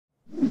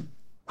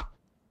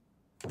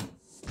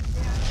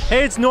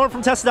Hey, it's Norm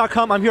from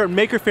Tesla.com. I'm here at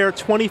Maker Faire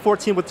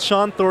 2014 with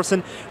Shawn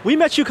Thorsson. We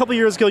met you a couple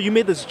years ago. You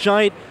made this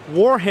giant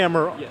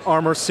Warhammer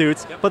armor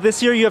suit, but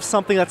this year you have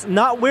something that's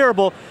not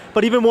wearable,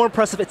 but even more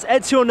impressive. It's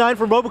ED-209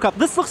 from RoboCop.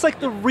 This looks like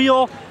the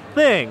real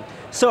thing.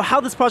 So how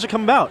did this project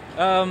come about?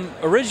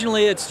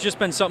 Originally, it's just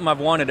been something I've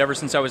wanted ever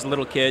since I was a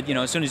little kid. You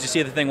know, as soon as you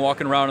see the thing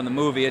walking around in the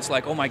movie, it's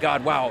like, oh my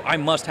God, wow, I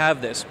must have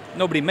this.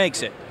 Nobody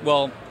makes it.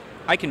 Well,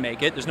 I can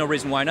make it. There's no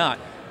reason why not.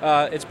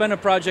 It's been a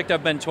project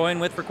I've been toying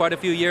with for quite a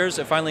few years.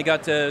 I finally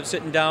got to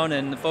sitting down,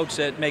 and the folks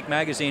at Make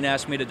Magazine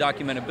asked me to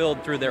document a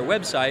build through their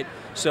website.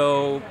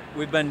 So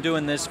we've been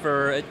doing this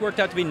for, it worked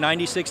out to be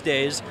 96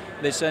 days.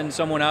 They send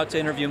someone out to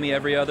interview me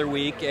every other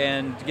week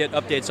and get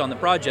updates on the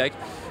project.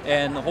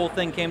 And the whole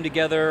thing came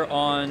together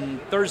on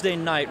Thursday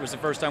night. Was the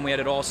first time we had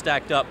it all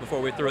stacked up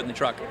before we threw it in the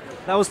truck.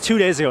 That was 2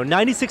 days ago.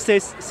 96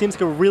 days seems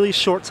like a really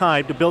short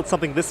time to build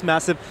something this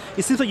massive.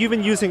 It seems like you've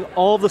been using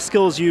all the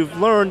skills you've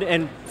learned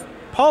and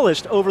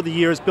polished over the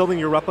years building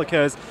your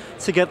replicas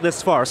to get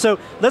this far. So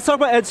let's talk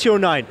about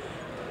ED-209.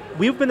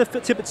 We've been to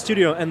Tippett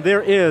Studio, and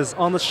there is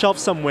on the shelf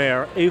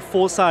somewhere a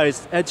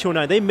full-size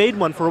ED-209. They made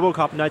one for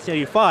RoboCop in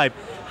 1985.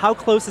 How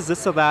close is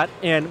this to that,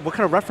 and what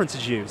kind of reference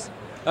did you use?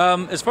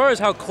 As far as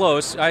how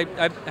close, I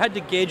had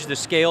to gauge the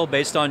scale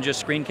based on just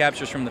screen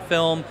captures from the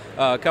film,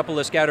 a couple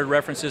of scattered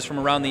references from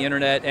around the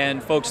internet,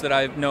 and folks that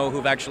I know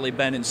who've actually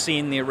been and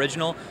seen the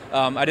original.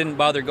 I didn't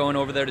bother going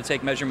over there to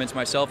take measurements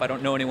myself. I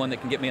don't know anyone that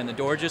can get me in the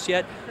door just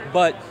yet.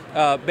 But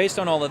based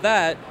on all of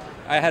that,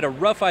 I had a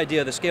rough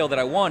idea of the scale that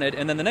I wanted,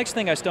 and then the next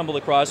thing I stumbled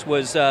across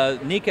was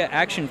NECA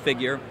action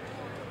figure,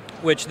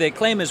 which they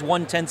claim is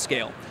 1/10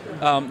 scale.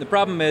 The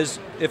problem is,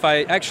 if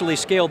I actually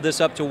scaled this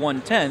up to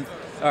 1/10,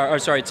 or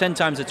sorry, 10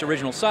 times its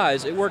original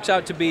size, it works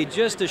out to be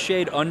just a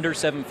shade under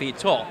 7 feet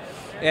tall.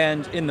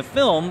 And in the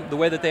film, the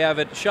way that they have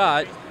it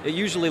shot, it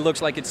usually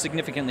looks like it's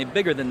significantly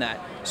bigger than that.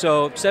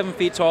 So 7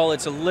 feet tall,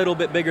 it's a little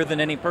bit bigger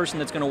than any person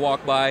that's going to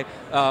walk by.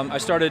 I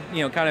started,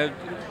 kind of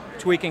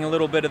tweaking a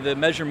little bit of the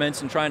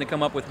measurements and trying to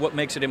come up with what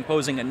makes it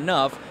imposing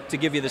enough to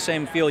give you the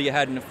same feel you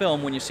had in the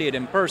film when you see it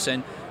in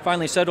person.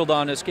 Finally settled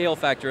on a scale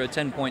factor of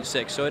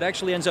 10.6. So it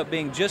actually ends up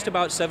being just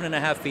about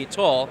 7.5 feet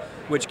tall,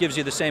 which gives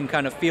you the same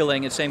kind of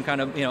feeling and same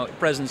kind of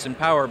presence and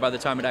power by the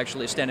time it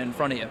actually is standing in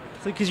front of you.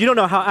 Because you don't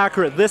know how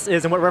accurate this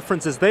is and what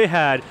references they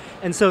had,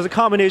 and so it's a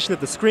combination of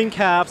the screen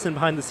caps and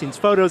behind the scenes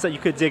photos that you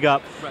could dig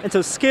up. Right. And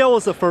so scale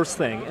was the first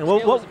thing. And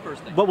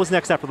what was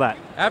next after that?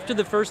 After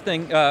the first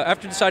thing,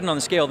 after deciding on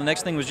the scale, the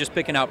next thing was just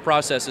picking out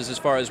processes as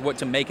far as what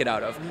to make it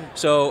out of.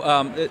 So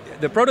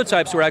the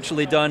prototypes were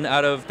actually done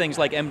out of things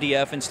like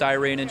MDF and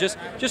styrene and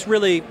just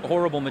really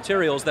horrible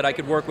materials that I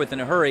could work with in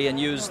a hurry and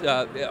use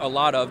a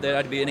lot of that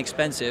had to be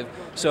inexpensive.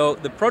 So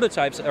the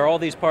prototypes are all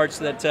these parts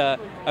that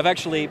I've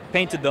actually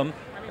painted them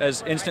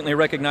as instantly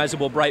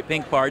recognizable bright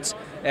pink parts,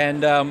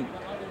 and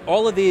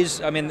all of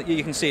these, I mean,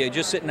 you can see it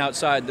just sitting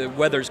outside, the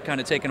weather's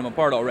kind of taking them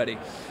apart already.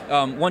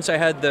 Once I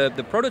had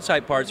the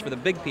prototype parts for the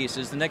big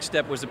pieces, the next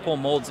step was to pull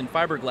molds in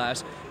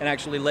fiberglass and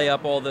actually lay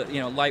up all the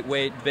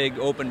lightweight, big,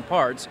 open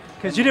parts.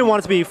 Because you didn't want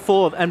it to be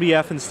full of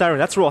MDF and styrene.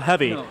 That's real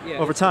heavy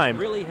over time.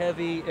 Really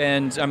heavy,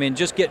 and I mean,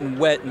 just getting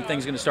wet and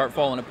things are going to start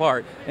falling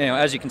apart.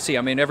 As you can see,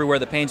 I mean, everywhere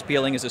the paint's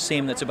peeling is a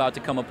seam that's about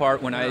to come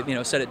apart when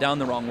I set it down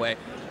the wrong way.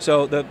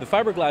 So the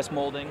fiberglass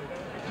molding.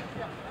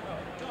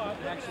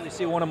 Actually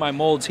see one of my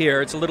molds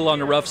here. It's a little on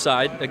the rough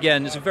side.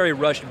 Again, it's a very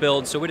rushed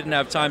build, so we didn't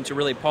have time to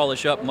really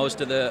polish up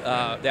most of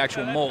the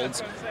actual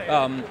molds.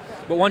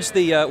 But once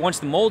the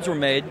molds were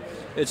made,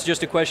 it's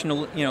just a question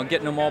of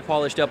getting them all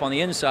polished up on the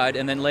inside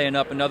and then laying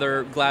up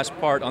another glass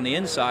part on the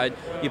inside.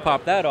 You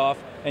pop that off,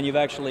 and you've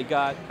actually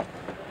got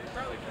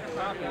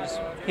copies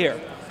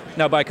here.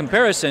 Now, by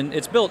comparison,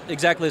 it's built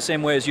exactly the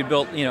same way as you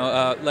built,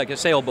 like a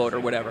sailboat or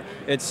whatever.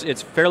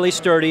 It's fairly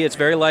sturdy. It's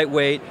very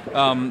lightweight.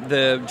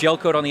 The gel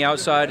coat on the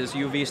outside is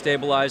UV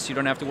stabilized, so you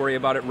don't have to worry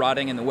about it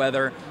rotting in the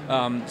weather.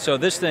 So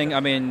this thing,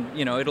 I mean,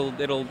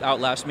 it'll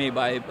outlast me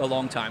by a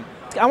long time.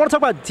 I want to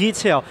talk about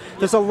detail.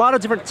 There's a lot of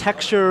different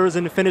textures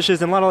and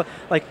finishes and a lot of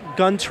like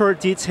gun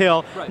turret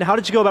detail. Right. Now, how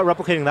did you go about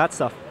replicating that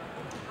stuff?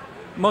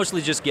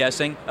 Mostly just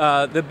guessing.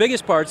 The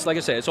biggest parts, like I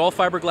say, it's all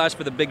fiberglass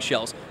for the big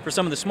shells. For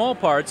some of the small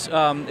parts,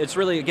 it's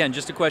really, again,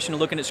 just a question of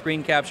looking at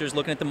screen captures,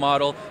 looking at the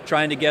model,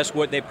 trying to guess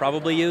what they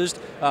probably used.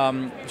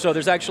 So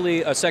there's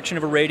actually a section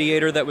of a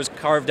radiator that was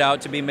carved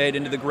out to be made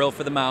into the grill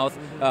for the mouth.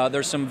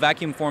 There's some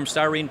vacuum formed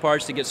styrene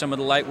parts to get some of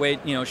the lightweight,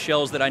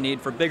 shells that I need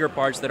for bigger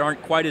parts that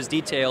aren't quite as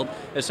detailed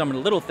as some of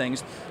the little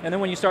things. And then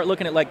when you start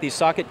looking at like these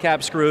socket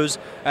cap screws,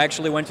 I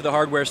actually went to the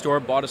hardware store,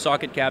 bought a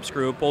socket cap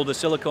screw, pulled a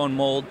silicone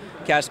mold,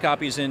 cast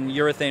copies in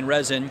urethane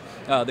resin.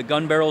 The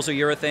gun barrels are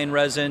urethane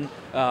resin.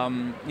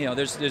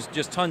 There's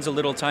just tons of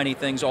little tiny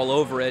things all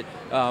over it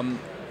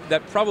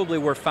that probably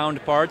were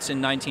found parts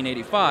in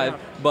 1985,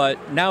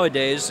 but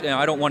nowadays,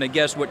 I don't want to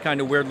guess what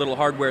kind of weird little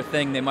hardware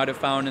thing they might have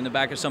found in the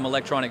back of some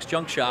electronics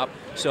junk shop.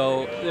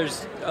 So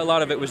there's a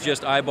lot of it was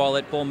just eyeball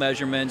it, pull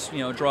measurements,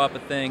 draw up a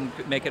thing,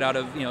 make it out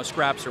of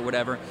scraps or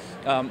whatever.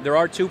 There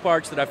are two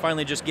parts that I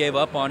finally just gave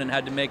up on and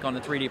had to make on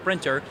the 3D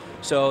printer.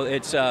 So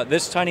it's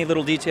this tiny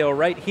little detail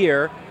right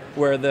here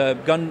where the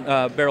gun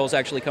barrels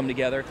actually come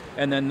together,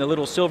 and then the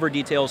little silver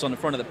details on the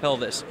front of the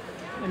pelvis.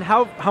 And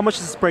how much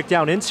does this break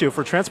down into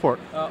for transport?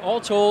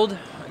 All told,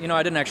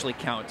 I didn't actually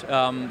count.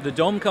 The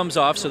dome comes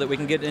off so that we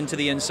can get into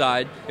the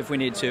inside if we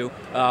need to.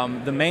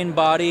 The main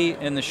body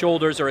and the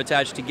shoulders are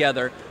attached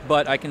together,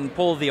 but I can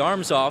pull the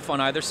arms off on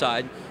either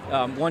side.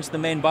 Once the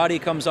main body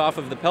comes off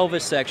of the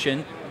pelvis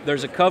section,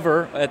 there's a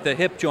cover at the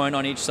hip joint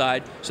on each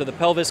side, so the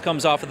pelvis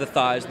comes off of the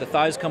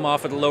thighs come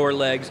off of the lower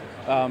legs.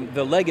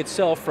 The leg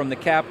itself, from the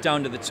cap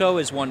down to the toe,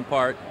 is one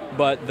part,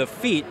 but the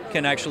feet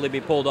can actually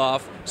be pulled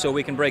off so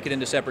we can break it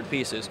into separate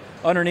pieces.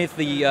 Underneath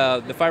the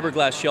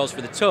fiberglass shells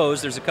for the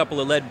toes, there's a couple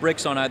of lead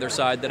bricks on either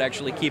side that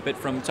actually keep it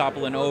from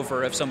toppling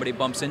over if somebody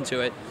bumps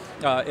into it.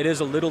 It is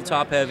a little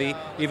top heavy,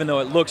 even though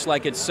it looks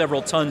like it's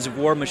several tons of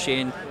War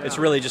Machine. It's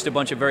really just a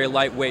bunch of very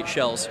lightweight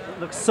shells. It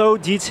looks so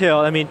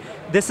detailed. I mean,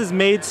 this is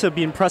made to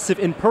be impressive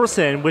in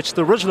person, which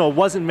the original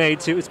wasn't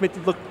made to. It's made to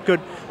look good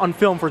on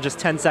film for just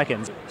 10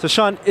 seconds. So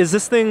Shawn, is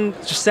this thing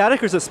just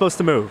static or is it supposed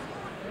to move?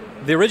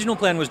 The original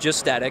plan was just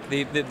static.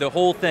 The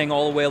whole thing,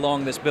 all the way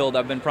along this build,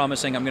 I've been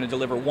promising I'm going to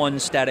deliver one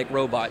static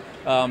robot.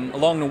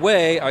 Along the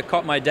way, I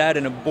caught my dad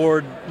in a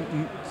bored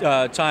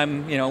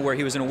time, where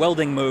he was in a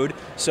welding mood.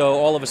 So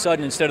all of a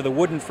sudden, instead of the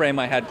wooden frame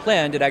I had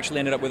planned, it actually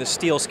ended up with a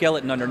steel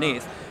skeleton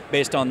underneath.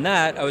 Based on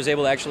that, I was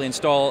able to actually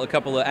install a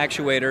couple of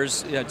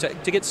actuators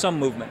to get some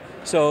movement.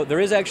 So there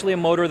is actually a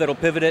motor that'll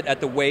pivot it at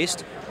the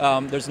waist.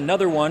 There's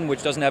another one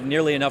which doesn't have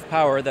nearly enough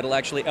power that'll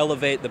actually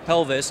elevate the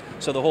pelvis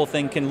so the whole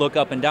thing can look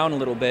up and down a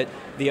little bit.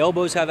 The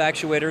elbows have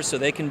actuators so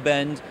they can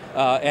bend,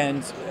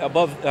 and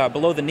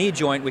below the knee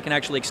joint we can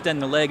actually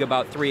extend the leg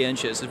about 3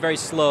 inches. It's very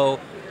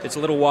slow, it's a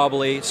little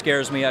wobbly,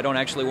 scares me. I don't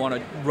actually want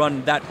to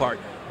run that part.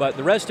 But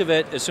the rest of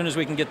it, as soon as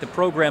we can get the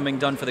programming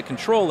done for the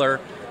controller,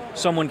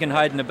 someone can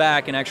hide in the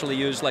back and actually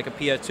use like a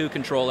PS2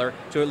 controller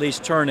to at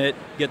least turn it,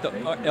 get the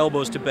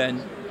elbows to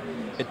bend.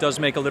 It does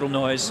make a little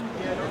noise.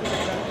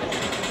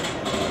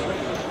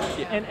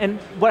 And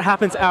what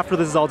happens after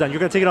this is all done? You're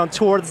going to take it on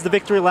tour, this is the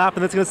victory lap,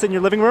 and it's going to sit in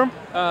your living room?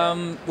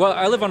 Well,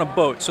 I live on a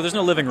boat, so there's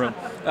no living room.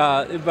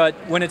 But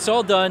when it's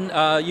all done,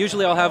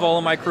 usually I'll have all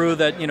of my crew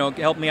that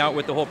help me out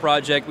with the whole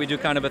project. We do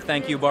kind of a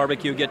thank you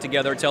barbecue, get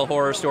together, tell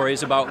horror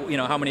stories about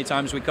how many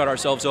times we cut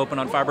ourselves open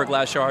on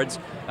fiberglass shards.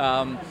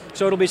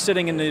 So it'll be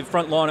sitting in the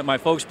front lawn at my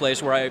folks'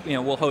 place where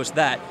we'll host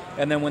that.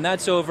 And then when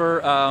that's over,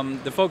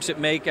 the folks at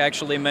Make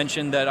actually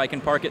mentioned that I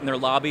can park it in their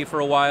lobby for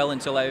a while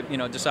until I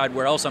decide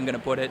where else I'm going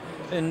to put it.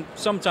 And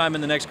sometime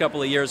in the next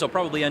couple of years, I'll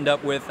probably end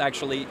up with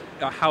actually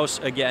a house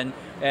again.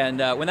 And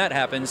when that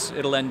happens,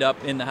 it'll end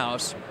up in the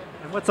house.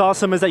 And what's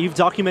awesome is that you've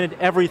documented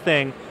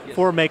everything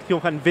for Make.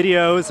 People find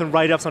videos and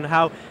write-ups on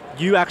how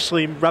you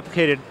actually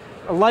replicated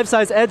a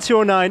life-size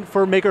ED-209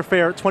 for Maker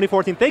Faire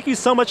 2014. Thank you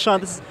so much,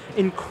 Shawn. This is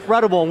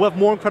incredible. And we'll have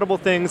more incredible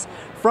things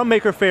from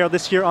Maker Faire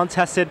this year on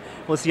Tested.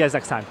 We'll see you guys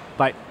next time.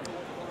 Bye.